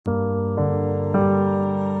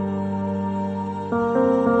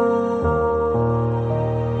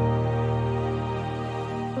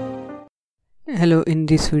Hello, in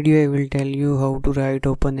this video I will tell you how to write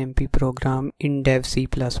OpenMP program in Dev C++.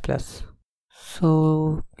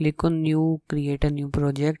 So click on new, create a new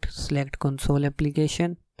project, select console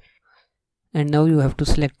application, and now you have to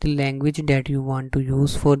select the language that you want to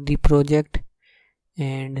use for the project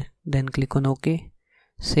and then click on OK.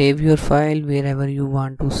 Save your file wherever you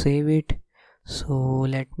want to save it. So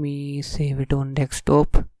let me save it on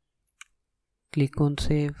desktop. Click on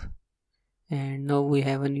save. And now we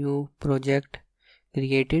have a new project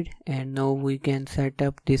created, and now we can set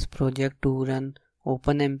up this project to run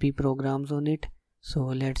OpenMP programs on it. So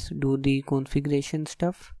let's do the configuration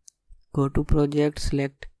stuff. Go to project,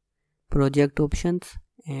 select project options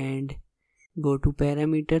and go to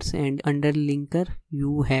parameters, and under linker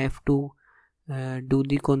you have to do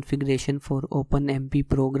the configuration for OpenMP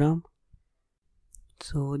program.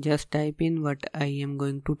 So just type in what I am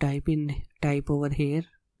going to type over here,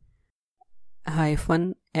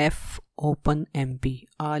 -f OpenMP,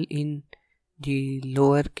 all in the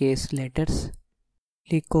lowercase letters.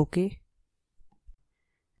 Click OK.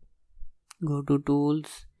 Go to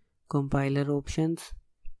tools, compiler options,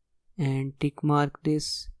 and tick mark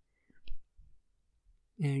this,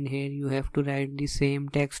 and here you have to write the same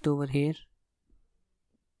text over here.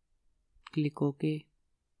 Click OK.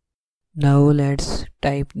 Now let's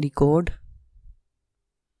type the code.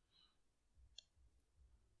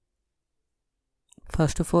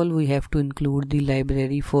 First of all, we have to include the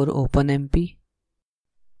library for OpenMP.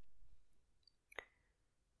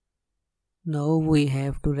 Now we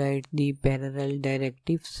have to write the parallel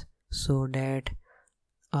directives so that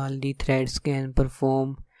all the threads can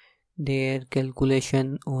perform their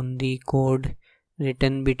calculation on the code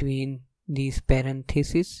written between these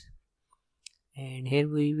parentheses. And here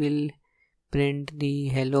we will print the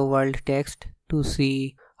hello world text to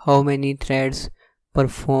see how many threads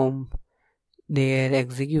perform their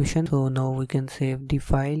execution. So now we can save the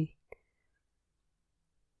file.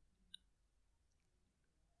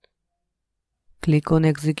 Click on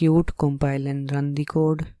execute, compile and run the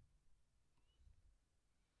code.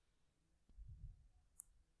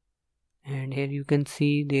 And here you can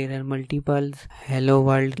see there are multiple hello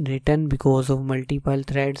world written because of multiple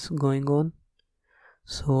threads going on.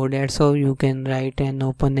 So that's how you can write an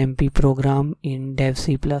OpenMP program in Dev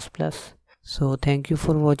C++. So thank you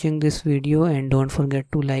for watching this video, and don't forget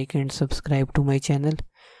to like and subscribe to my channel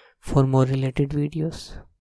for more related videos.